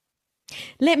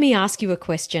Let me ask you a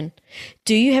question.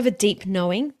 Do you have a deep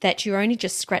knowing that you're only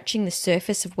just scratching the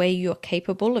surface of where you're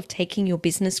capable of taking your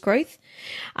business growth?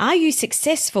 Are you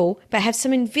successful but have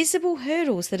some invisible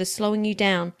hurdles that are slowing you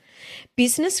down?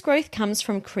 Business growth comes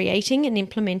from creating and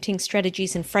implementing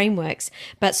strategies and frameworks,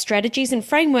 but strategies and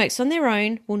frameworks on their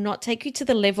own will not take you to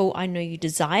the level I know you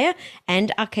desire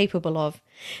and are capable of.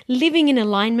 Living in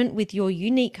alignment with your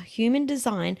unique human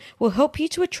design will help you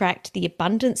to attract the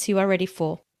abundance you are ready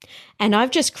for. And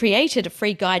I've just created a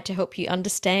free guide to help you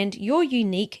understand your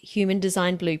unique human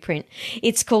design blueprint.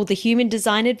 It's called the Human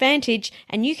Design Advantage,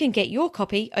 and you can get your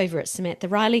copy over at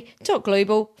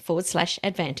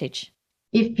SamanthaRiley.global/advantage.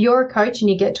 If you're a coach and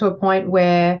you get to a point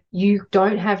where you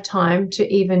don't have time to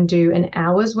even do an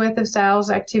hour's worth of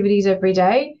sales activities every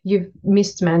day, you've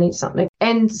mismanaged something.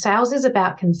 And sales is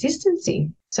about consistency.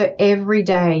 So every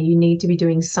day you need to be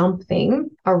doing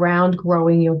something around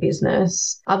growing your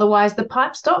business. Otherwise, the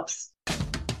pipe stops.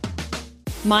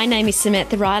 My name is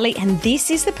Samantha Riley, and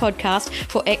this is the podcast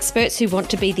for experts who want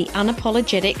to be the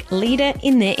unapologetic leader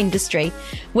in their industry.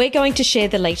 We're going to share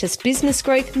the latest business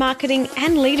growth, marketing,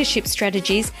 and leadership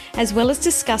strategies, as well as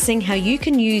discussing how you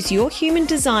can use your human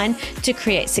design to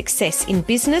create success in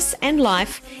business and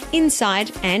life,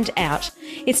 inside and out.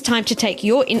 It's time to take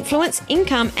your influence,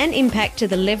 income, and impact to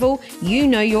the level you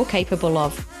know you're capable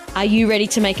of. Are you ready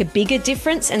to make a bigger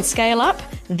difference and scale up?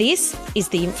 This is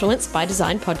the Influence by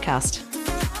Design podcast.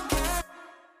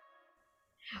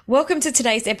 Welcome to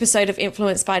today's episode of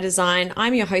Influence by Design.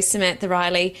 I'm your host, Samantha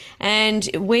Riley, and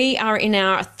we are in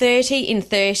our 30 in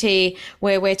 30,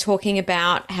 where we're talking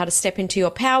about how to step into your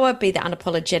power, be the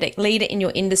unapologetic leader in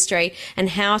your industry,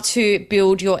 and how to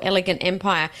build your elegant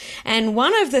empire. And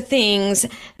one of the things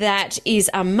that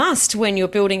is a must when you're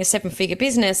building a seven-figure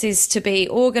business is to be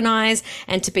organized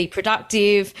and to be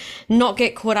productive, not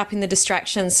get caught up in the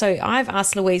distractions. So I've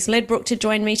asked Louise Ledbrook to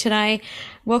join me today.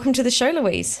 Welcome to the show,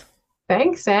 Louise.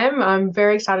 Thanks, Sam. I'm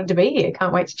very excited to be here.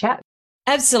 Can't wait to chat.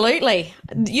 Absolutely.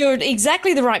 You're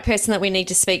exactly the right person that we need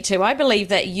to speak to. I believe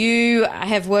that you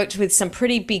have worked with some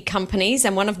pretty big companies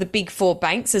and one of the big four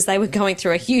banks as they were going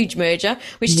through a huge merger,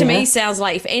 which to me sounds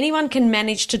like if anyone can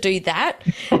manage to do that,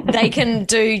 they can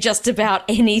do just about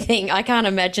anything. I can't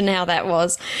imagine how that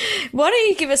was. Why don't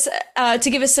you give us, to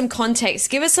give us some context,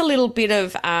 give us a little bit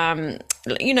of,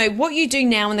 what you do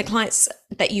now and the clients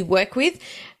that you work with,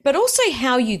 but also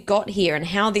how you got here and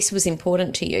how this was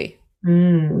important to you.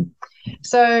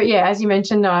 So, as you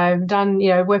mentioned, I've done,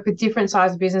 work with different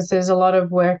sized businesses, a lot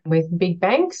of work with big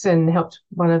banks and helped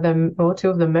one of them or two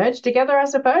of them merge together, I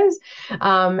suppose.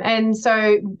 And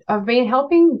so I've been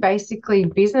helping basically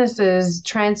businesses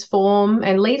transform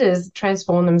and leaders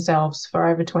transform themselves for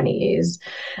over 20 years.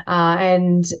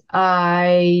 And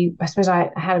I suppose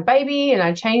I had a baby and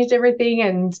I changed everything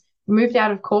and moved out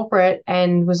of corporate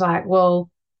and was like, well,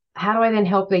 how do I then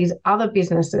help these other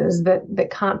businesses that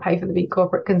can't pay for the big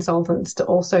corporate consultants to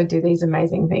also do these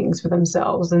amazing things for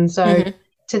themselves? And so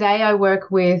today I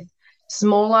work with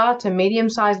smaller to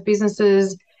medium-sized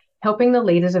businesses, helping the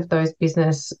leaders of those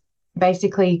business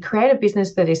basically create a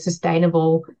business that is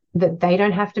sustainable, that they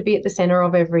don't have to be at the center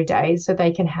of every day, so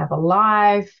they can have a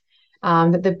life,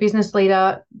 that the business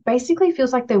leader basically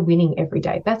feels like they're winning every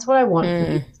day. That's what I want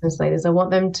from business leaders. I want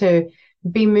them to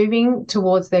be moving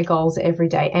towards their goals every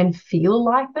day and feel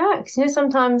like that. Because,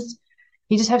 sometimes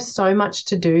you just have so much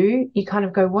to do. You kind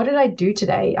of go, what did I do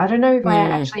today? I don't know if I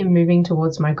actually am moving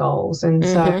towards my goals. And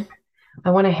so I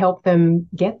want to help them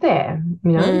get there,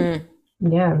 Yeah.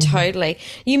 Totally.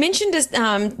 You mentioned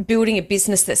building a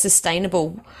business that's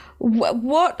sustainable.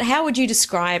 How would you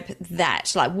describe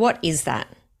that? Like, what is that?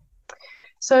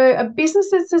 So a business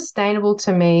that's sustainable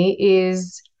to me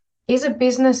is a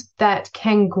business that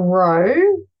can grow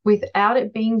without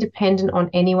it being dependent on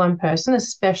any one person,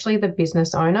 especially the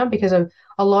business owner, because a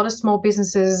lot of small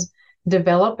businesses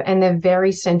develop and they're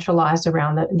very centralized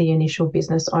around the initial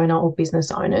business owner or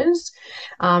business owners.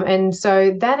 And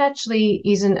so that actually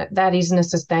isn't a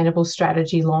sustainable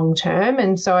strategy long term.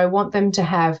 And so I want them to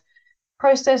have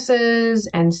processes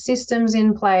and systems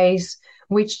in place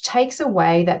which takes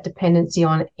away that dependency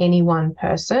on any one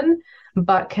person,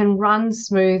 but can run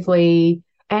smoothly,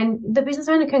 and the business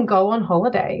owner can go on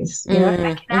holidays. They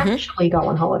can actually go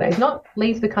on holidays, not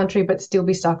leave the country but still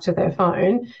be stuck to their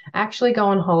phone, actually go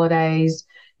on holidays.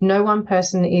 No one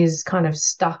person is kind of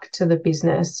stuck to the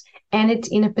business, and it's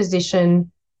in a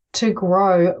position to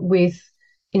grow with,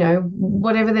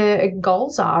 whatever their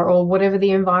goals are or whatever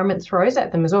the environment throws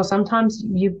at them as well. Sometimes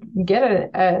you get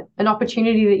an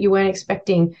opportunity that you weren't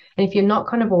expecting, and if you're not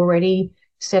kind of already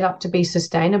set up to be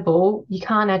sustainable, you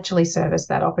can't actually service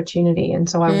that opportunity. And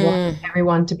so I want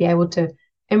everyone to be able to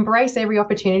embrace every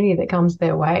opportunity that comes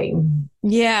their way.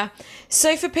 Yeah.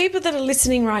 So for people that are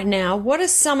listening right now, what are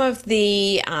some of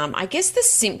the, I guess, the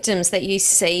symptoms that you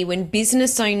see when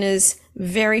business owners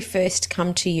very first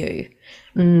come to you?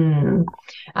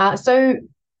 So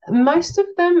most of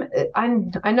them,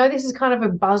 I know this is kind of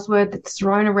a buzzword that's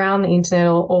thrown around the internet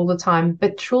all the time,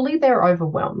 but truly they're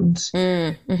overwhelmed.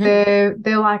 Mm-hmm.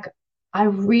 They're like,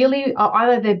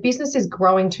 either their business is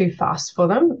growing too fast for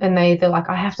them, and they're like,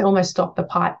 I have to almost stop the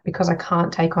pipe because I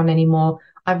can't take on anymore.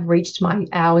 I've reached my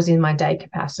hours in my day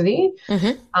capacity.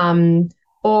 Mm-hmm.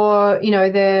 Or, you know,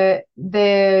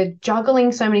 they're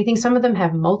juggling so many things. Some of them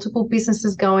have multiple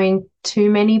businesses going,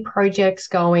 too many projects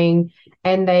going,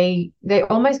 and they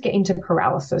almost get into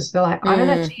paralysis. They're like, I don't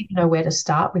actually even know where to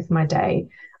start with my day.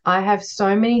 I have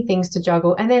so many things to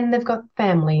juggle. And then they've got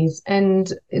families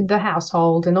and the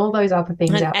household and all those other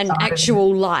things outside And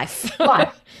actual life.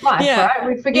 life, Yeah. right?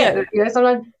 We forget that, you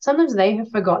know, sometimes they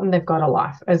have forgotten they've got a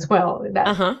life as well.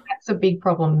 That's a big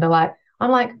problem.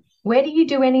 I'm like, where do you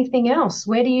do anything else?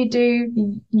 Where do you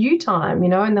do you time? You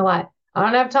know, and they're like, I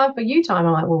don't have time for you time.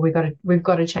 I'm like, well, we've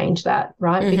got to change that,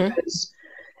 right? Because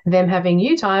them having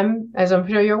you time, as I'm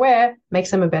sure you're aware,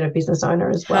 makes them a better business owner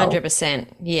as well. 100%.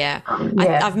 Yeah.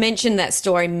 I've mentioned that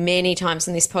story many times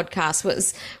in this podcast.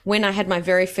 Was when I had my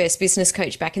very first business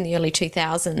coach back in the early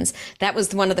 2000s. That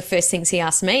was one of the first things he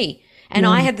asked me. And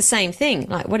I had the same thing.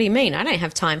 Like, what do you mean? I don't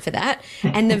have time for that.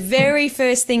 And the very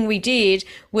first thing we did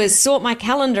was sort my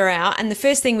calendar out. And the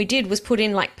first thing we did was put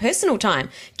in like personal time,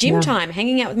 gym time,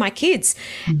 hanging out with my kids.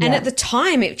 And at the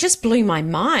time, it just blew my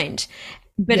mind.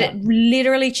 But it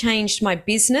literally changed my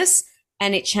business,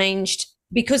 and it changed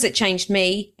because it changed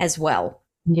me as well.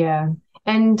 Yeah.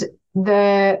 And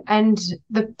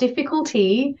the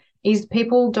difficulty is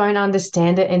people don't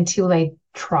understand it until they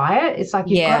try it. It's like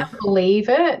you've got to believe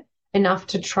it enough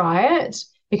to try it,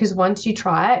 because once you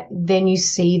try it, then you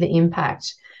see the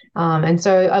impact. And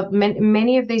so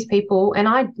many of these people, and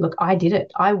I did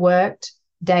it. I worked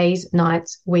days,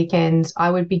 nights, weekends. I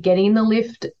would be getting in the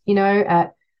lift, you know,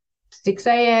 at 6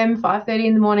 a.m., 5:30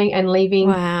 in the morning, and leaving.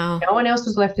 Wow. No one else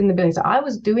was left in the building. So I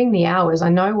was doing the hours. I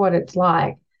know what it's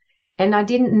like. And I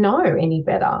didn't know any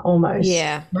better almost.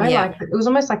 Yeah. You know, like, it was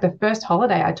almost like the first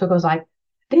holiday I took, I was like,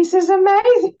 this is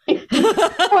amazing.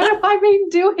 What have I been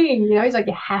doing? You know, he's like,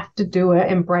 you have to do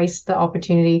it, embrace the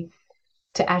opportunity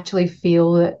to actually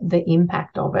feel the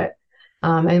impact of it.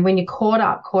 And when you're caught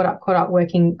up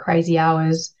working crazy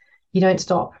hours, you don't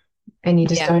stop, and you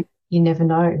just you never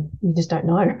know. You just don't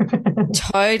know.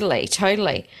 Totally.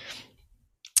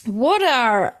 What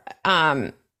are,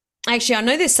 actually, I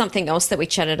know there's something else that we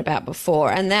chatted about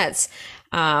before, and that's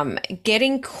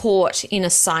getting caught in a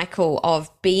cycle of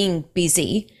being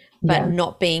busy but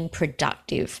not being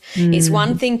productive. It's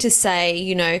one thing to say,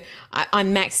 you know,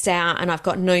 I'm maxed out and I've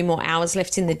got no more hours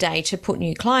left in the day to put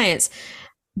new clients.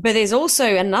 But there's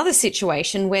also another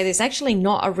situation where there's actually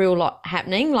not a real lot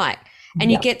happening, like,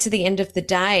 and you get to the end of the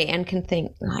day and can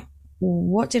think, like,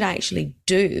 what did I actually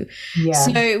do? Yeah.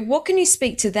 So what can you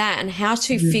speak to that, and how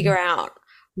to figure out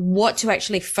what to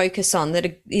actually focus on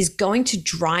that is going to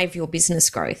drive your business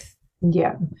growth?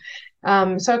 Yeah.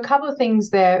 So a couple of things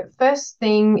there. First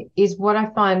thing is, what I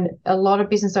find a lot of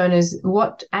business owners,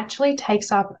 what actually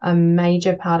takes up a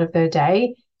major part of their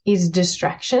day is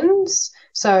distractions.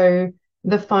 So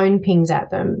the phone pings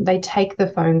at them, they take the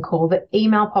phone call, the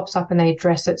email pops up and they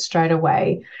address it straight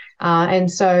away.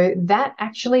 And so that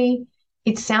actually,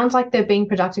 it sounds like they're being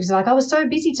productive. It's like, I was so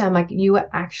busy today. I'm like, you were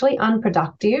actually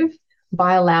unproductive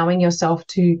by allowing yourself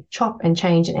to chop and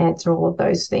change and answer all of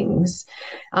those things.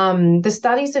 The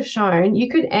studies have shown you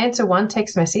could answer one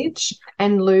text message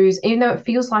and lose, even though it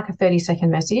feels like a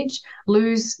 30-second message,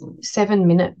 lose 7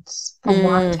 minutes for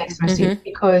one text message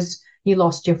because you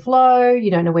lost your flow, you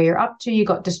don't know where you're up to, you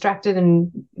got distracted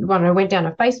and went down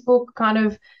a Facebook kind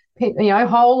of, you know,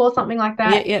 hole or something like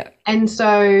that. Yeah. And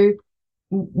so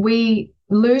we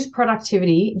lose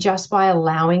productivity just by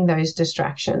allowing those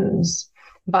distractions.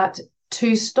 But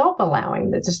to stop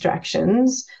allowing the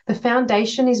distractions, the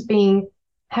foundation is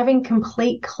having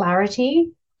complete clarity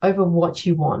over what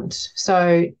you want.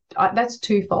 So that's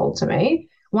twofold to me.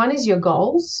 One is your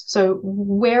goals. So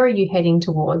where are you heading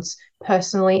towards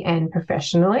personally and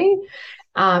professionally?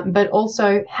 But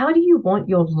also, how do you want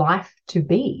your life to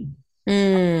be? How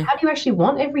do you actually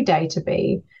want every day to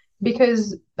be?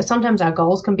 Because sometimes our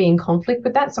goals can be in conflict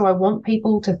with that. So I want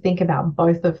people to think about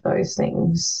both of those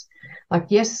things. Like,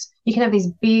 yes, you can have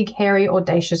these big, hairy,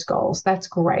 audacious goals. That's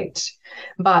great.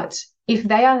 But if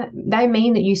they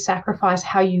mean that you sacrifice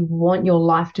how you want your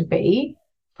life to be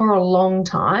for a long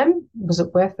time, was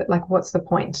it worth it? Like, what's the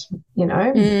point, you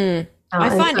know? I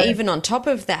And find so, even on top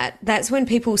of that, that's when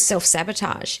people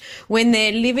self-sabotage, when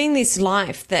they're living this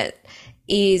life that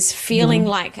is feeling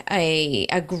like a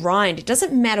grind. It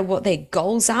doesn't matter what their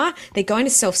goals are. They're going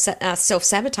to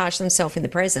self-sabotage themselves in the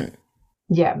present.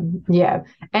 yeah, yeah.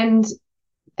 And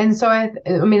so, I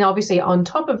mean, obviously, on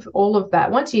top of all of that,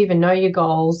 once you even know your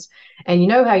goals and you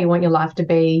know how you want your life to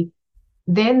be,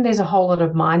 then there's a whole lot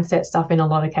of mindset stuff in a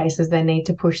lot of cases they need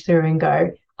to push through and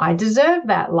go, I deserve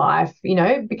that life,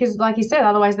 because like you said,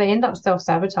 otherwise they end up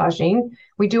self-sabotaging.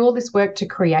 We do all this work to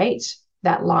create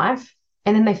that life,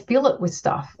 and then they fill it with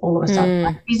stuff all of a sudden,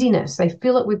 like busyness. They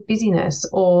fill it with busyness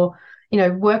or,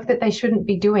 work that they shouldn't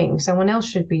be doing, someone else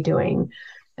should be doing.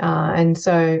 And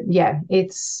so, yeah,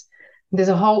 there's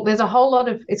a whole lot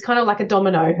of, it's kind of like a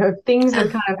domino of things that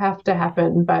kind of have to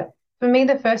happen. But for me,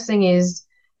 the first thing is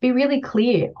be really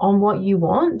clear on what you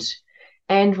want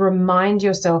and remind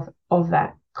yourself of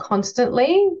that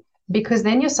constantly, because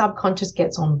then your subconscious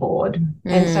gets on board.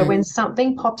 And so when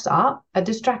something pops up, a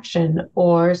distraction,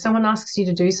 or someone asks you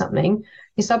to do something,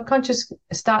 your subconscious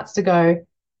starts to go,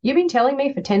 you've been telling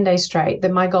me for 10 days straight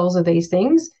that my goals are these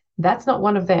things. That's not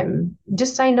one of them.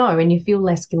 Just say no and you feel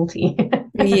less guilty.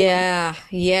 Yeah,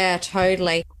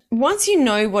 totally. Once you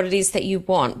know what it is that you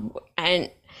want, and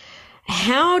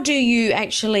how do you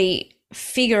actually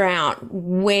figure out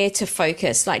where to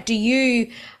focus? Like, do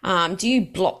you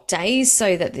block days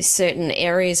so that there's certain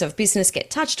areas of business get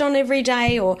touched on every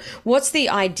day, or what's the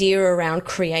idea around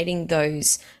creating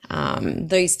those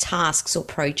tasks or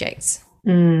projects?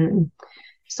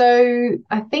 So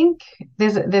I think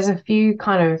there's a few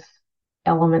kind of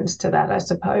elements to that, I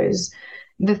suppose.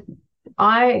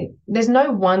 There's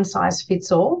no one size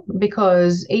fits all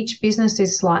because each business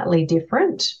is slightly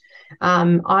different.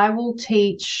 I will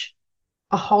teach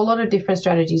a whole lot of different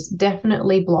strategies,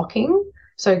 definitely blocking.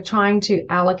 So trying to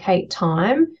allocate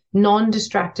time,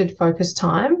 non-distracted focused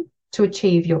time to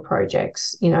achieve your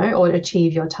projects, or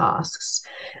achieve your tasks.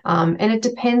 And it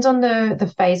depends on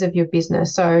the phase of your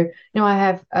business. So, I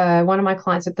have one of my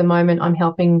clients at the moment, I'm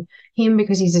helping him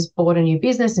because he's just bought a new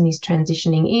business and he's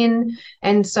transitioning in.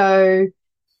 And so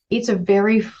it's a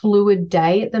very fluid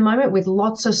day at the moment with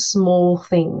lots of small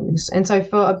things. And so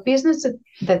for a business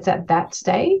that's at that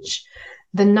stage,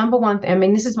 the number one,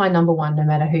 this is my number one, no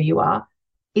matter who you are,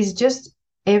 is just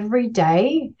every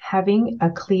day having a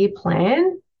clear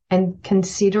plan and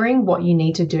considering what you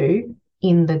need to do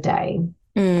in the day.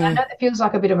 And I know that feels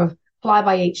like a bit of a fly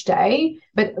by each day,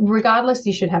 but regardless,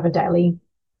 you should have a daily,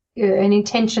 an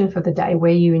intention for the day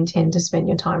where you intend to spend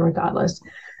your time regardless.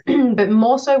 But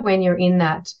more so when you're in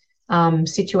that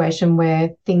situation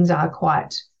where things are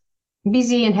quite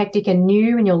busy and hectic and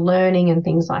new and you're learning and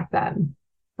things like that.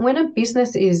 When a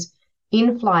business is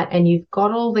in flight and you've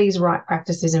got all these right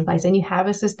practices in place and you have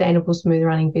a sustainable, smooth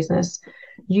running business,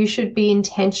 you should be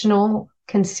intentional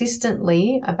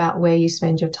consistently about where you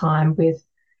spend your time with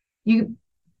you.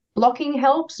 Blocking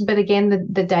helps, but again,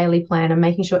 the daily plan and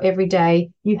making sure every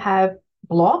day you have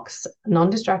blocks,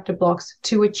 non-distracted blocks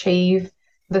to achieve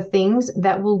the things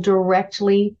that will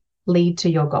directly lead to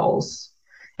your goals.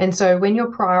 And so when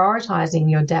you're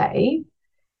prioritizing your day,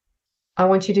 I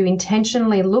want you to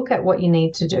intentionally look at what you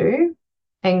need to do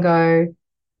and go,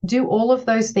 do all of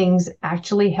those things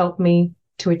actually help me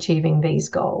to achieving these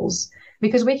goals?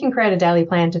 Because we can create a daily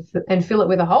plan and fill it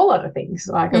with a whole lot of things,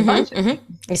 like a bunch of things.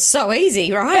 It's so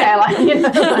easy, right?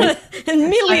 Yeah, and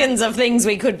millions of things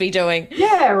we could be doing.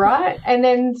 Yeah, right. And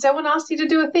then someone asks you to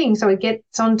do a thing, so it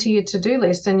gets onto your to-do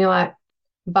list and you're like,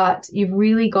 but you've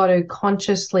really got to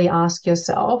consciously ask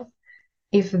yourself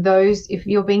if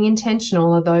you're being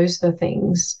intentional, are those the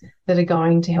things that are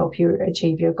going to help you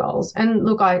achieve your goals? And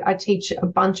look, I teach a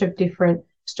bunch of different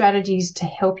strategies to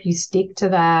help you stick to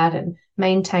that and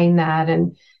maintain that.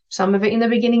 And some of it in the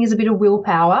beginning is a bit of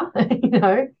willpower,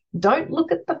 don't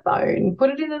look at the phone,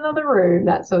 put it in another room,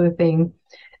 that sort of thing.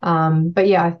 But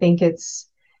yeah, I think it's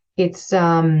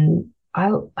that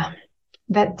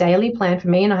daily plan for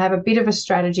me, and I have a bit of a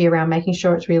strategy around making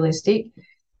sure it's realistic.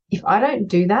 If I don't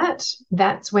do that,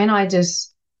 that's when I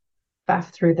just faff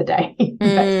through the day.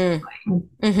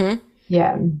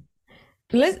 Yeah.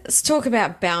 Let's talk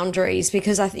about boundaries,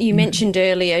 because you mentioned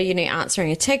earlier,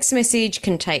 answering a text message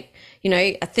can take,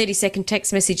 a 30-second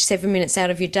text message, 7 minutes out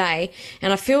of your day.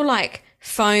 And I feel like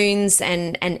phones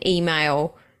and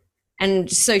email and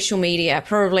social media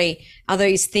probably are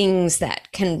those things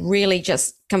that can really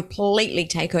just completely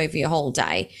take over your whole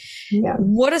day. Yeah.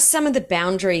 What are some of the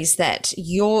boundaries that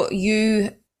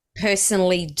you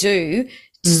personally do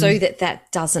so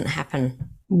that doesn't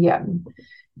happen? Yeah.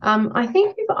 I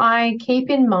think if I keep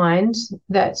in mind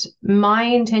that my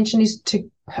intention is to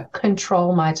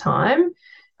control my time,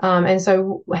 And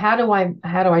so how do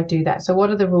I do that? So what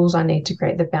are the rules I need to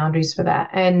create the boundaries for that?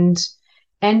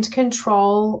 And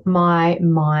control my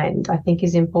mind, I think,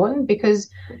 is important because,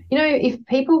 if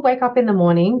people wake up in the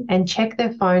morning and check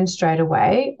their phone straight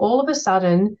away, all of a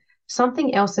sudden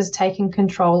something else has taken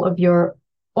control of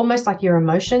almost like your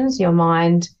emotions, your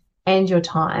mind, and your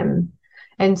time.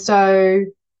 And so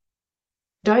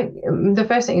the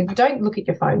first thing, don't look at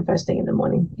your phone first thing in the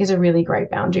morning is a really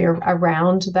great boundary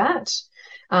around that.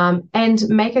 And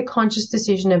make a conscious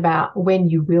decision about when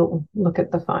you will look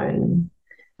at the phone.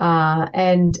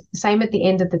 And same at the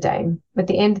end of the day. At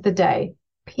the end of the day,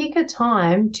 pick a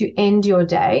time to end your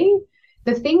day.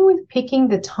 The thing with picking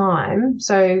the time,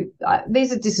 so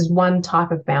this is one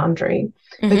type of boundary,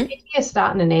 but picking a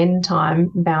start and an end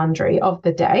time boundary of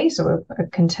the day, so a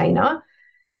container,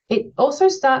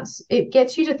 it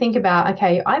gets you to think about,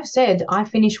 okay, I've said I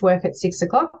finish work at 6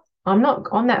 o'clock. I'm not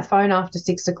on that phone after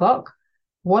 6 o'clock.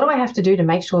 What do I have to do to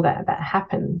make sure that that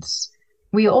happens?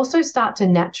 We also start to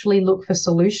naturally look for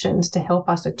solutions to help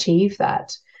us achieve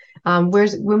that.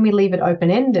 Whereas when we leave it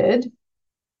open-ended,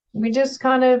 we just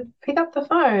kind of pick up the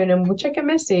phone and we'll check a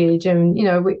message and,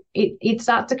 it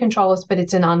starts to control us, but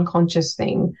it's an unconscious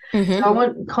thing. So I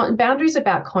want boundaries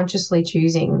about consciously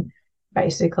choosing,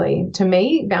 basically. To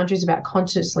me, boundaries about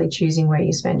consciously choosing where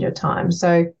you spend your time.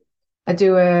 So I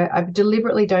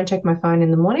deliberately don't check my phone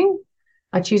in the morning.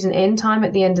 I choose an end time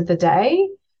at the end of the day.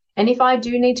 And if I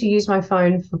do need to use my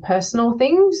phone for personal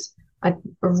things, I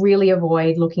really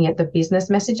avoid looking at the business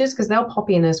messages because they'll pop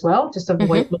in as well. Just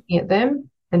avoid looking at them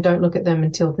and don't look at them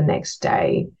until the next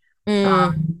day.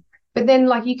 But then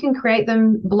you can create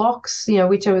them blocks,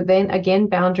 which are then again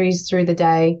boundaries through the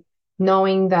day,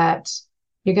 knowing that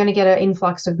you're going to get an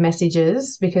influx of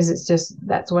messages because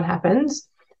that's what happens.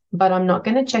 But I'm not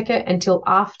going to check it until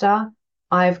after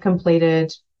I've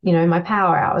completed, my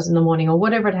power hours in the morning or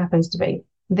whatever it happens to be.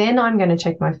 Then I'm going to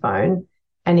check my phone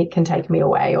and it can take me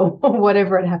away or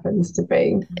whatever it happens to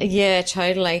be. Yeah,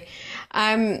 totally.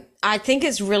 I think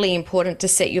it's really important to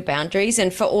set your boundaries,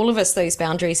 and for all of us, those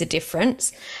boundaries are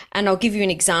different. And I'll give you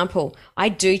an example. I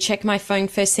do check my phone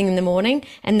first thing in the morning,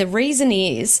 and the reason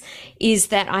is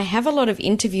that I have a lot of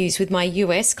interviews with my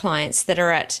US clients that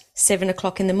are at 7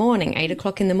 o'clock in the morning, 8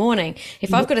 o'clock in the morning.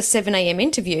 If I've got a 7 a.m.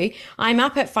 interview, I'm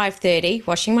up at 5:30,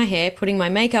 washing my hair, putting my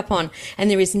makeup on,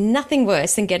 and there is nothing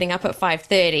worse than getting up at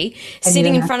 5:30,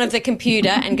 sitting in front of the computer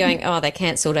and going, oh, they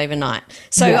cancelled overnight.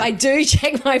 So I do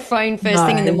check my phone first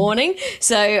thing in the morning.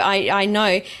 So I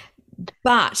know,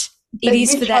 but it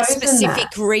is for that specific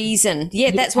reason.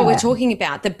 Yeah, that's what we're talking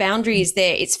about. The boundary is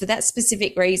there. It's for that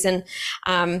specific reason.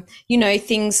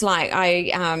 Things like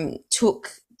I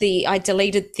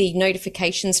deleted the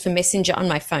notifications for Messenger on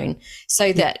my phone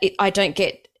so that I don't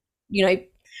get,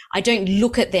 I don't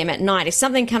look at them at night. If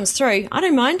something comes through, I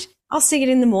don't mind. I'll see it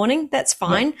in the morning. That's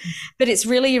fine. But it's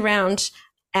really around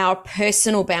our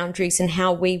personal boundaries and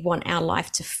how we want our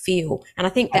life to feel. And I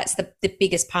think that's the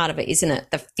biggest part of it, isn't it?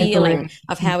 The feeling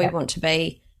of how we want to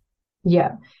be.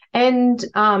 Yeah. And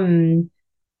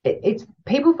it's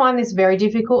people find this very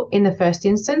difficult in the first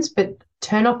instance, but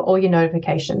turn off all your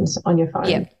notifications on your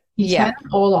phone. You turn it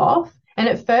all off. And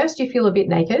at first you feel a bit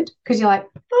naked because you're like,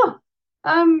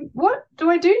 what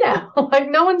do I do now?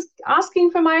 No one's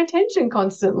asking for my attention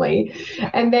constantly.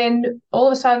 And then all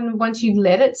of a sudden, once you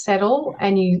let it settle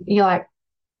and you're like,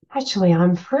 actually,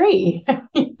 I'm free.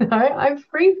 I'm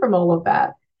free from all of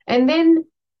that. And then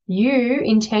you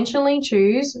intentionally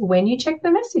choose when you check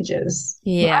the messages.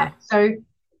 Yeah. Right? So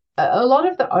a lot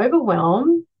of the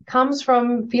overwhelm comes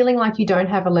from feeling like you don't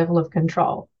have a level of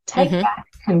control. Take back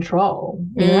control,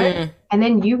 and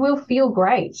then you will feel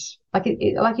great.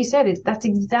 Like you said, that's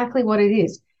exactly what it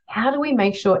is. How do we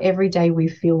make sure every day we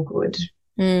feel good?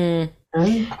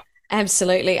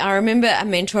 Absolutely. I remember a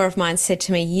mentor of mine said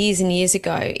to me years and years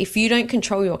ago, if you don't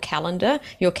control your calendar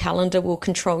will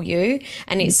control you.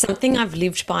 And it's something I've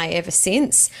lived by ever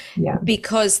since. Yeah.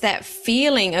 Because that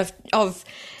feeling of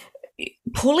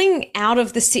pulling out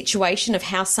of the situation of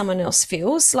how someone else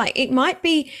feels, like it might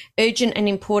be urgent and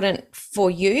important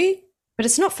for you, but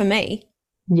it's not for me.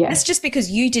 Yeah. It's just because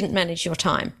you didn't manage your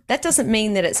time. That doesn't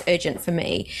mean that it's urgent for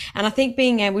me. And I think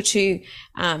being able to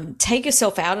take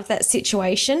yourself out of that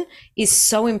situation is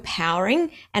so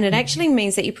empowering, and it actually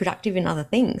means that you're productive in other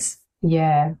things.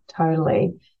 Yeah,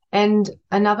 totally. And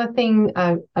another thing,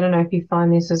 I don't know if you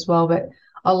find this as well, but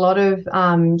a lot of,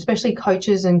 especially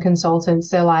coaches and consultants,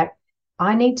 they're like,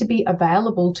 I need to be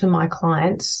available to my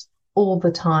clients all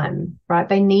the time, right?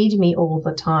 They need me all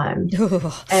the time.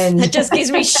 Ooh, And that just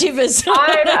gives me shivers.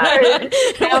 I know.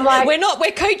 And I'm like,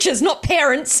 we're coaches, not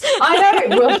parents. I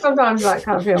know. Well, sometimes I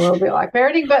kind of feel a little bit like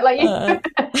parenting, but like,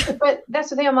 but that's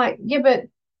the thing. I'm like, yeah, but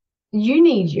you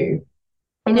need you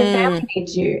and your family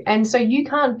needs you. And so you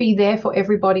can't be there for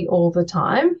everybody all the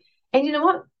time. And you know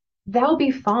what? They'll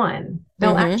be fine.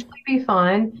 They'll actually be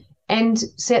fine, and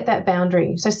set that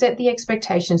boundary. So set the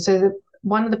expectation. So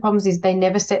one of the problems is they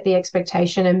never set the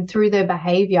expectation, and through their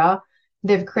behavior,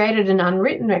 they've created an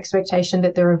unwritten expectation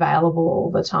that they're available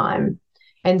all the time.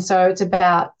 And so it's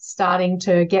about starting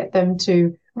to get them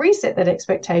to reset that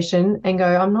expectation and go,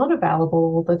 I'm not available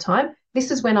all the time.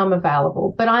 This is when I'm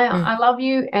available, but I love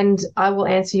you and I will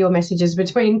answer your messages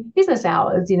between business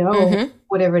hours, or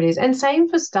whatever it is. And same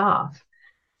for staff.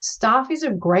 Staff is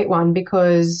a great one,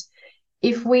 because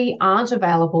if we aren't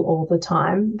available all the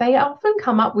time, they often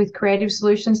come up with creative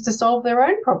solutions to solve their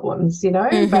own problems,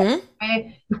 But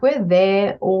if we're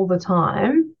there all the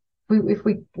time, if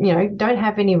we don't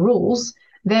have any rules,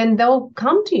 then they'll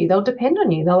come to you. They'll depend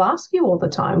on you. They'll ask you all the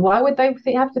time. Why would they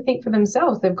have to think for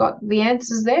themselves? They've got the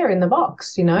answers there in the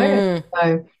box,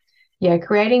 So, yeah,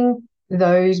 creating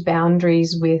those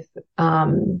boundaries with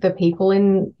the people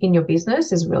in your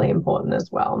business is really important as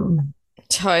well.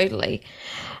 Totally.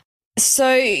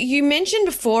 So you mentioned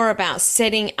before about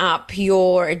setting up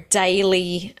your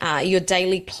daily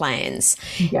plans.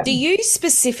 Yeah. Do you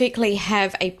specifically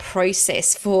have a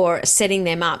process for setting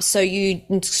them up so you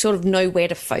sort of know where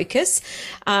to focus?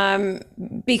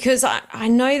 Because I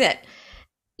know that,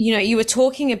 you were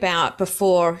talking about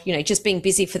before, just being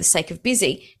busy for the sake of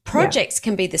busy. Projects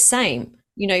can be the same,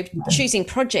 choosing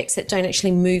projects that don't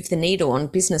actually move the needle on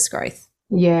business growth.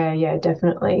 Yeah,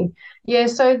 definitely. Yeah,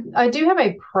 so I do have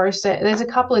a process. There's a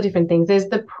couple of different things. There's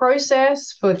the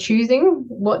process for choosing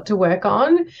what to work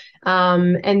on,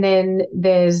 and then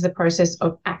there's the process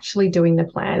of actually doing the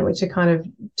plan, which are kind of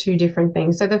two different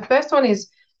things. So the first one is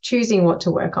choosing what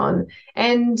to work on.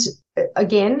 And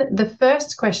again, the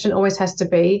first question always has to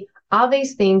be, are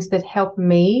these things that help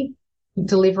me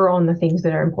deliver on the things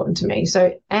that are important to me?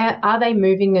 So are they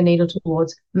moving the needle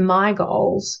towards my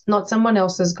goals, not someone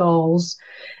else's goals?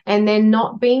 And then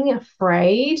not being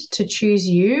afraid to choose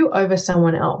you over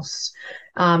someone else.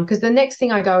 Because the next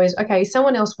thing I go is, okay, is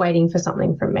someone else waiting for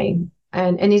something from me?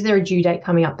 And is there a due date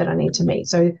coming up that I need to meet?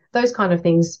 So those kind of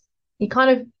things,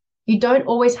 you don't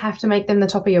always have to make them the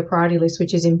top of your priority list,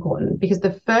 which is important, because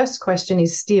the first question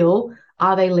is still,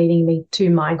 are they leading me to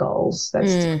my goals?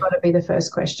 That's still got to be the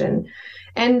first question.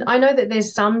 And I know that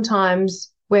there's some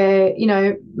times where,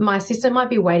 my assistant might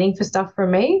be waiting for stuff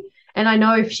from me. And I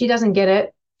know if she doesn't get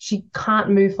it, she can't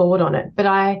move forward on it. But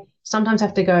I sometimes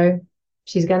have to go,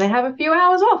 she's going to have a few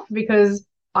hours off because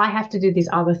I have to do this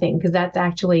other thing, because that's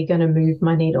actually going to move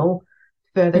my needle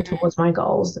further towards my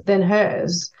goals than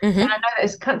hers. And I know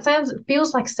it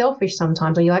feels like selfish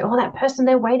sometimes, or you're like, oh, that person,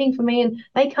 they're waiting for me and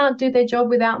they can't do their job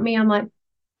without me. I'm like,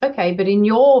 okay, but in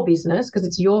your business, because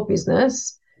it's your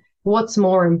business, what's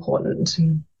more important?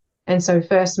 And so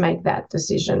first make that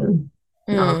decision.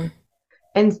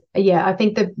 And yeah, I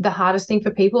think the hardest thing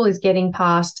for people is getting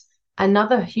past,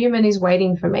 another human is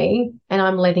waiting for me and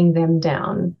I'm letting them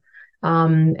down.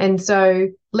 And so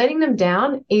letting them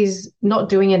down is not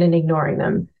doing it and ignoring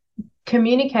them.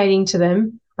 Communicating to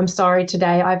them, I'm sorry,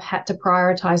 today I've had to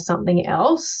prioritize something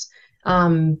else.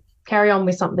 Carry on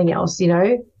with something else,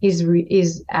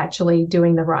 is actually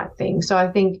doing the right thing. So I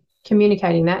think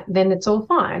communicating that, then it's all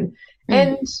fine.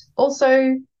 And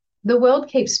also, the world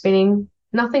keeps spinning.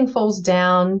 Nothing falls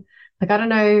down. Like, I don't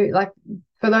know, like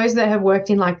for those that have worked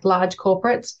in like large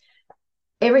corporates,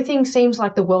 everything seems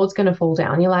like the world's going to fall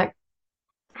down. You're like,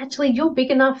 actually, you're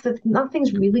big enough that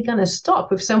nothing's really going to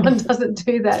stop if someone doesn't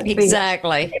do that thing.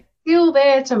 Exactly. It's still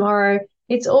there tomorrow.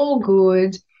 It's all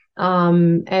good.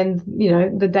 And,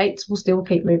 the dates will still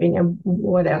keep moving and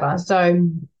whatever. So,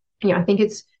 I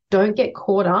think don't get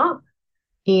caught up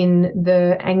in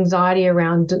the anxiety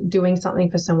around doing something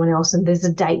for someone else. And there's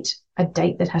a date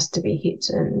that has to be hit.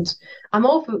 And I'm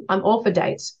all for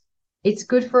dates. It's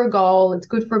good for a goal. It's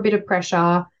good for a bit of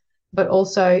pressure, but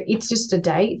also it's just a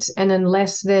date. And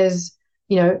unless there's,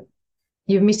 you're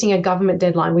missing a government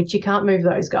deadline, which you can't move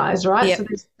those guys, right? Yep. So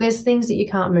there's things that you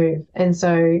can't move. And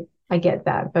so I get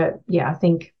that. But yeah, I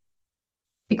think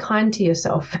be kind to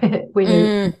yourself when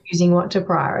you're choosing what to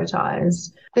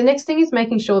prioritize. The next thing is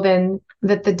making sure then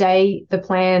that the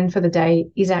plan for the day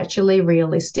is actually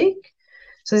realistic.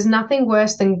 So there's nothing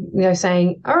worse than,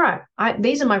 saying, all right,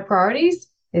 these are my priorities.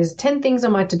 There's 10 things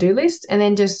on my to-do list, and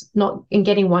then just not in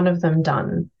getting one of them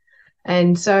done.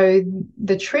 And so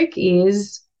the trick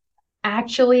is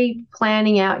actually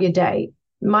planning out your day.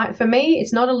 For me,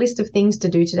 it's not a list of things to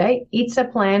do today. It's a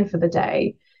plan for the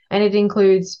day. And it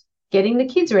includes getting the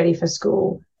kids ready for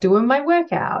school, doing my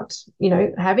workout,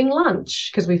 having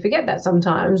lunch, because we forget that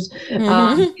sometimes,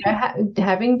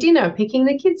 having dinner, picking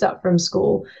the kids up from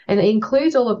school. And it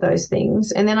includes all of those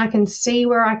things. And then I can see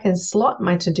where I can slot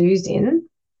my to-dos in.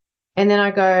 And then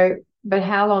I go, but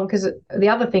how long? Because the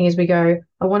other thing is we go,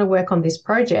 I want to work on this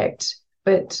project,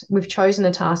 but we've chosen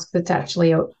a task that's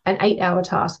actually an 8-hour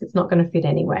task. It's not going to fit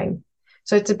anyway.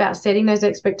 So it's about setting those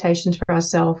expectations for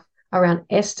ourselves around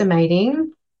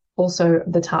estimating also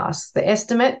the tasks. The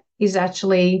estimate is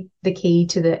actually the key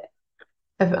to the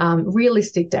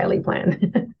realistic daily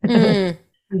plan.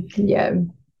 Yeah.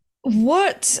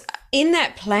 What in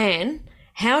that plan,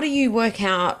 how do you work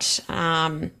out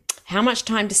how much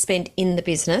time to spend in the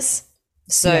business?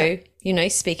 So,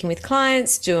 speaking with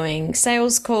clients, doing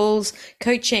sales calls,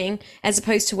 coaching, as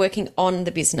opposed to working on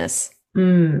the business?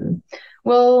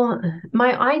 Well,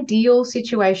 my ideal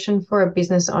situation for a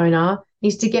business owner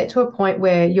is to get to a point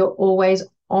where you're always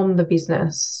on the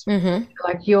business.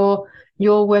 Like you're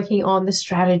working on the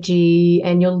strategy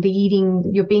and you're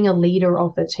being a leader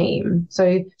of the team.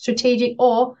 So strategic,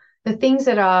 or the things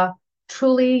that are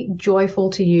truly joyful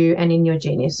to you and in your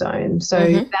genius zone.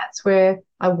 So that's where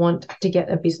I want to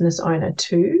get a business owner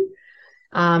to.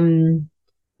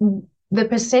 The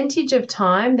percentage of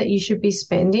time that you should be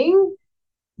spending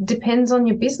depends on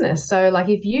your business. So like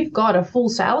if you've got a full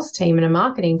sales team and a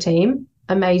marketing team,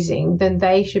 amazing, then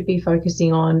they should be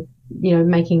focusing on,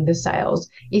 making the sales.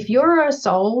 If you're a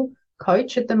sole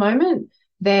coach at the moment,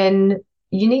 then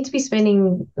you need to be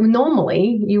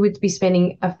normally you would be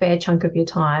spending a fair chunk of your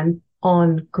time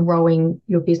on growing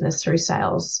your business through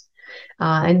sales.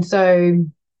 And so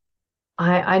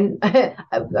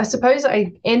I suppose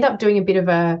I end up doing a bit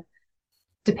of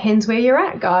depends where you're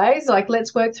at, guys. Like,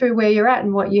 let's work through where you're at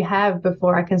and what you have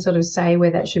before I can sort of say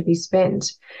where that should be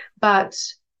spent. But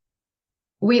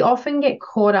we often get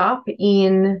caught up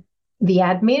in the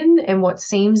admin and what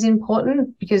seems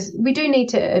important, because we do need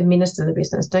to administer the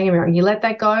business. Don't get me wrong. You let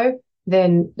that go,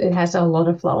 then it has a lot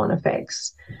of flow-on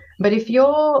effects. But if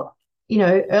you're,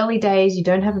 early days, you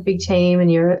don't have a big team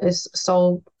and you're a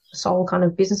sole kind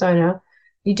of business owner,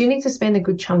 you do need to spend a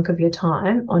good chunk of your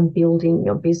time on building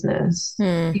your business.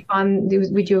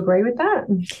 Would you agree with that?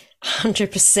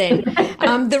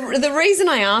 100%. The reason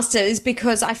I asked it is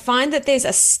because I find that there's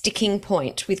a sticking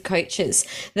point with coaches.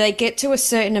 They get to a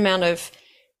certain amount of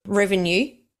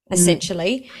revenue,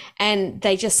 essentially, and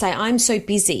they just say, I'm so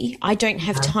busy, I don't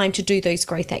have time to do those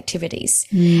growth activities.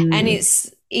 And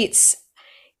it's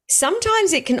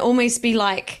sometimes it can almost be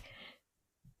like,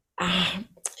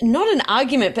 not an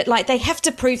argument, but like they have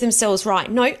to prove themselves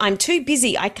right. No, I'm too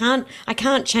busy. I can't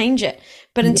change it.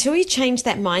 But until you change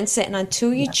that mindset and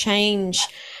until you change,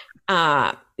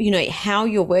 how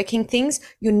you're working things,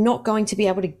 you're not going to be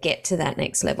able to get to that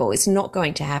next level. It's not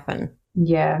going to happen.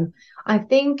 Yeah. I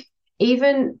think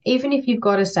even if you've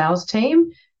got a sales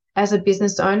team, as a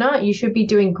business owner, you should be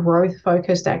doing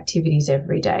growth-focused activities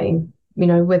every day,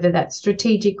 whether that's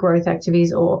strategic growth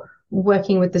activities or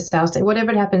working with the sales team,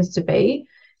 whatever it happens to be.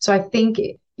 So I think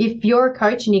if you're a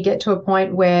coach and you get to a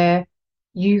point where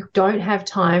you don't have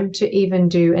time to even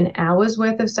do an hour's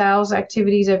worth of sales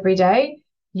activities every day,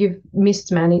 you've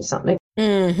mismanaged something.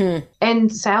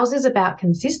 And sales is about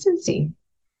consistency.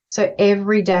 So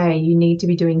every day you need to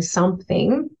be doing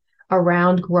something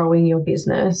around growing your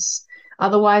business.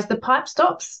 Otherwise the pipe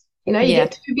stops. You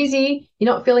get too busy,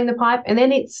 you're not filling the pipe, and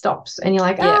then it stops and you're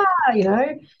like,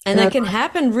 And that can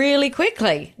happen really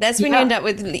quickly. That's when you end up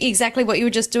with exactly what you were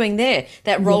just doing there,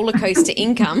 that roller coaster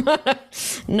income.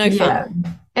 No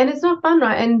fun. And it's not fun,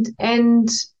 right? And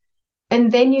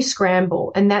then you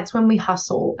scramble, and that's when we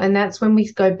hustle, and that's when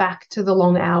we go back to the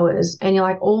long hours, and you're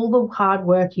like, all the hard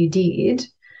work you did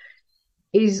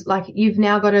is like you've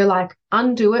now got to like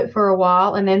undo it for a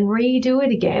while and then redo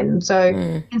it again.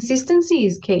 So consistency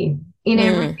is key in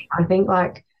everything. I think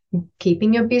like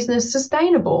keeping your business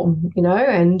sustainable,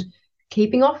 and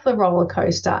keeping off the roller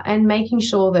coaster and making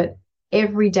sure that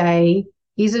every day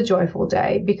is a joyful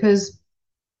day, because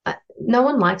no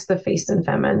one likes the feast and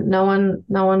famine. No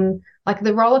one like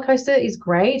the roller coaster is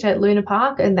great at Luna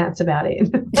Park, and that's about it.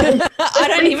 I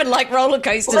don't even like roller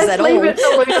coasters at all. Let's leave it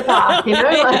to Luna Park,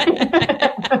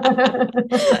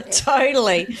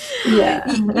 Totally.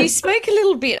 Yeah. You spoke a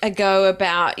little bit ago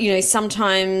about,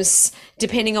 sometimes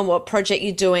depending on what project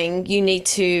you're doing, you need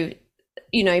to,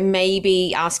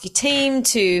 maybe ask your team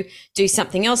to do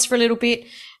something else for a little bit.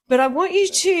 But I want you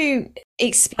to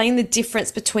explain the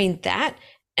difference between that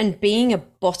and being a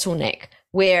bottleneck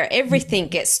where everything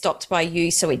gets stopped by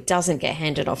you so it doesn't get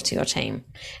handed off to your team.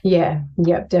 Yeah,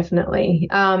 yep, definitely.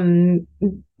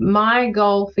 My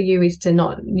goal for you is to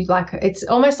not like, it's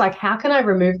almost like, how can I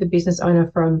remove the business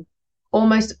owner from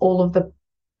almost all of the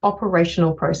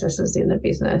operational processes in the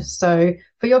business? So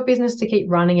for your business to keep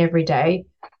running every day,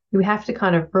 you have to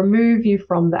kind of remove you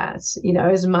from that, you know,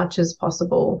 as much as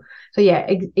possible. So yeah,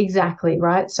 exactly,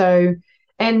 right? So,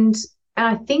 and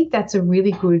I think that's a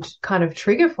really good kind of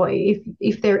trigger for you.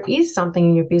 If there is something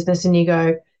in your business and you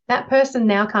go, that person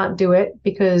now can't do it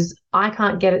because I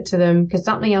can't get it to them because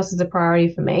something else is a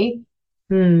priority for me.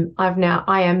 I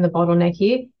am the bottleneck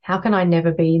here. How can I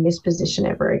never be in this position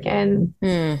ever again?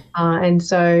 And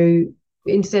so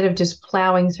instead of just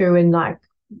plowing through and like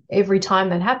every time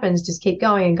that happens, just keep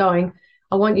going and going,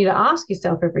 I want you to ask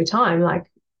yourself every time,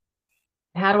 like,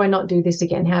 how do I not do this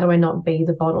again? How do I not be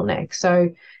the bottleneck? So,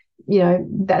 you know,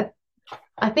 that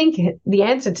I think the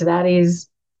answer to that is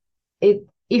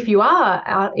if you are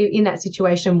out in that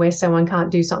situation where someone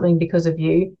can't do something because of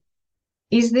you,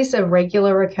 is this a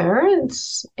regular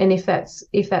occurrence? And if that's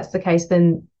the case,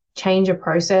 then change a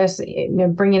process, you know,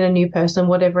 bring in a new person,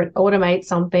 whatever, it automate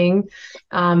something.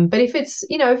 But if it's,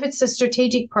 you know, if it's a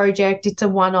strategic project, it's a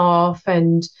one-off,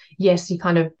 and yes, you're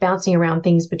kind of bouncing around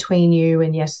things between you,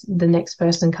 and yes, the next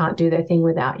person can't do their thing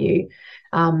without you.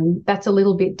 That's a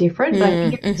little bit different. But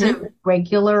if it's a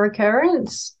regular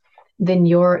occurrence, then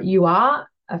you are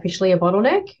officially a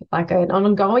bottleneck, like an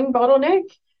ongoing bottleneck,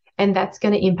 and that's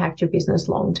going to impact your business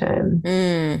long term.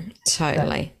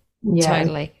 Totally. So, yeah.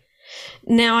 Totally.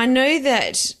 Now, I know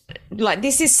that like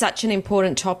this is such an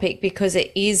important topic because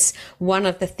it is one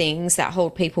of the things that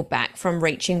hold people back from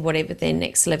reaching whatever their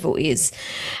next level is.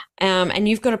 And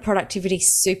you've got a productivity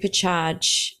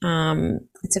supercharge.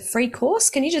 It's a free course.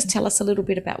 Can you just tell us a little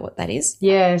bit about what that is?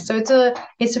 Yeah, so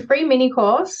it's a free mini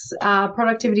course,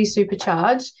 Productivity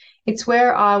Supercharge. It's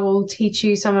where I will teach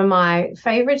you some of my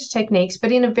favorite techniques,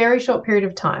 but in a very short period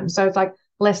of time. So it's like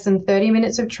less than 30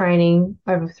 minutes of training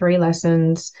over 3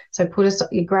 lessons. So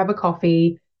you grab a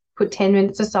coffee, put 10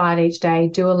 minutes aside each day,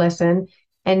 do a lesson,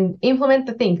 and implement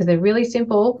the thing because they're really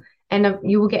simple. And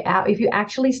you will get out, if you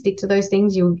actually stick to those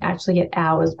things, you'll actually get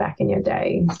hours back in your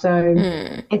day. So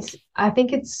I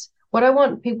think it's what I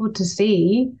want people to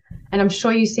see, and I'm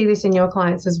sure you see this in your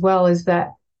clients as well, is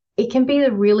that it can be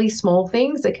the really small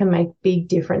things that can make big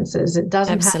differences. It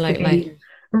doesn't have to be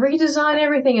redesign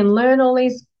everything and learn all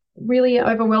these really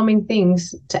overwhelming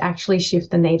things to actually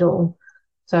shift the needle.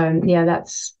 So yeah,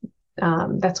 that's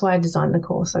why I designed the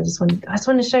course. I just want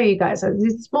to show you guys that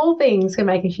these small things can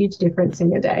make a huge difference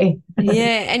in your day.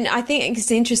 Yeah, and I think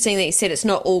it's interesting that you said it's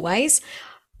not always,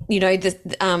 you know,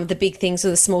 the big things or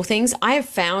the small things. I have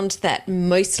found that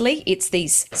mostly it's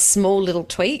these small little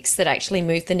tweaks that actually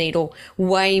move the needle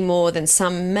way more than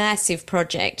some massive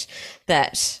project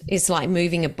that is like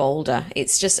moving a boulder.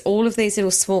 It's just all of these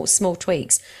little small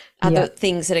tweaks are the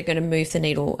things that are going to move the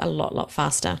needle a lot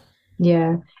faster.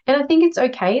 Yeah. And I think it's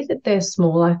okay that they're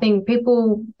small. I think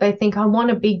they think I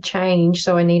want a big change,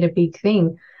 so I need a big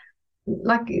thing.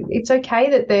 Like it's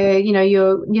okay that they're, you know,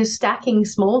 you're stacking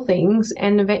small things,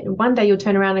 and one day you'll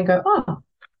turn around and go, oh,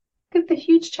 look at the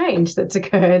huge change that's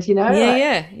occurred, you know?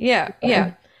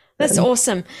 Yeah. That's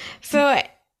awesome. For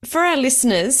our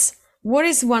listeners, what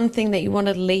is one thing that you want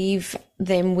to leave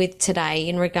them with today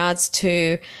in regards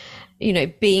to, you know,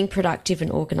 being productive and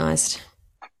organized?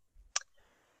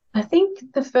 I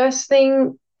think the first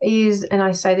thing is, and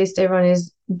I say this to everyone,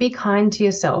 is be kind to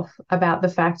yourself about the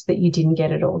fact that you didn't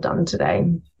get it all done today.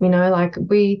 You know, like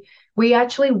we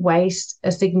actually waste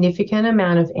a significant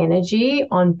amount of energy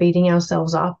on beating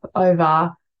ourselves up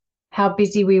over how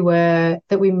busy we were,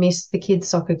 that we missed the kids'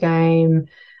 soccer game,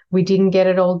 we didn't get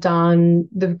it all done,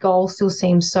 the goal still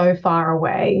seems so far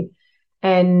away.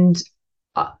 And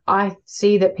I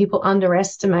see that people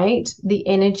underestimate the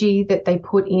energy that they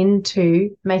put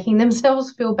into making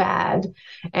themselves feel bad.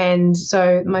 And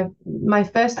so my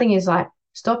first thing is like,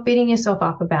 stop beating yourself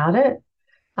up about it,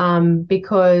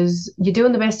 because you're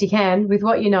doing the best you can with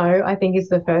what you know, I think is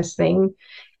the first thing.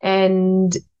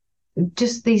 And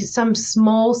just some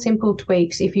small, simple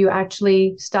tweaks, if you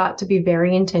actually start to be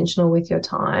very intentional with your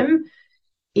time,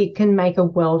 it can make a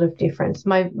world of difference.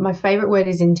 My favorite word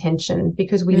is intention,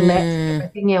 because we let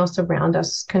everything else around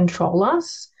us control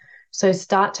us. So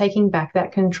start taking back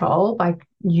that control by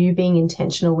you being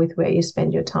intentional with where you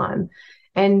spend your time.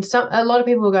 And a lot of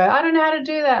people will go, I don't know how to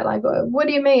do that. Like, what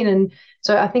do you mean? And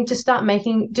so I think just start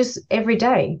making just every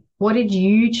day. What did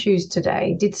you choose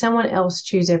today? Did someone else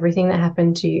choose everything that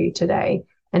happened to you today?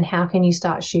 And how can you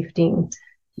start shifting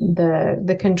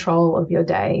the control of your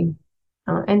day?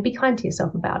 and be kind to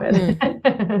yourself about it.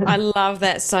 I love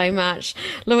that so much.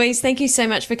 Louise, thank you so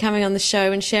much for coming on the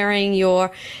show and sharing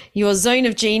your zone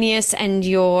of genius and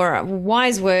your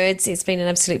wise words. It's been an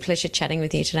absolute pleasure chatting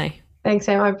with you today. Thanks,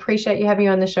 Sam. I appreciate you having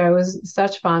me on the show. It was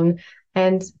such fun.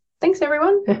 And thanks,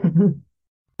 everyone.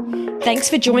 Thanks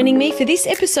for joining me for this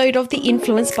episode of the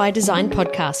Influence by Design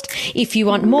podcast. If you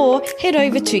want more, head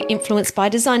over to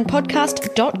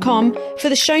influencebydesignpodcast.com for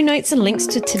the show notes and links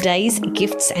to today's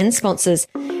gifts and sponsors.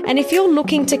 And if you're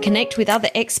looking to connect with other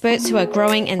experts who are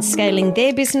growing and scaling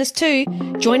their business too,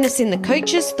 join us in the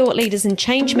Coaches, Thought Leaders and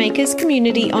Change Makers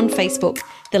community on Facebook.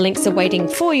 The links are waiting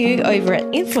for you over at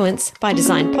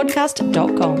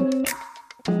influencebydesignpodcast.com.